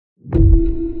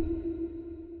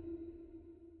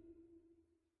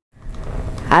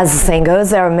As the saying goes,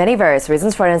 there are many various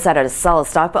reasons for an insider to sell a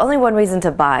stock, but only one reason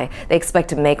to buy. They expect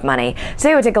to make money.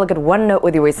 Today we take a look at one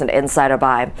noteworthy recent insider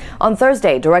buy. On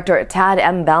Thursday, director Tad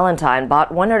M. Ballantyne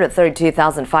bought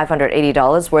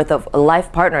 $132,580 worth of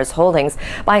Life Partners holdings,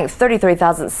 buying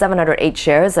 33,708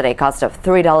 shares at a cost of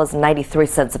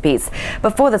 $3.93 apiece.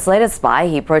 Before this latest buy,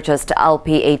 he purchased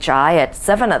LPHI at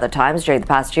 7 other times during the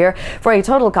past year for a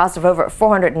total cost of over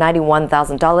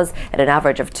 $491,000 at an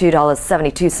average of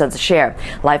 $2.72 a share.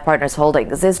 Life Partners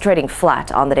Holdings is trading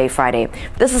flat on the day Friday.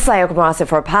 This is Sayoko Murase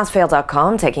for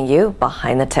PassFail.com, taking you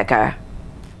behind the ticker.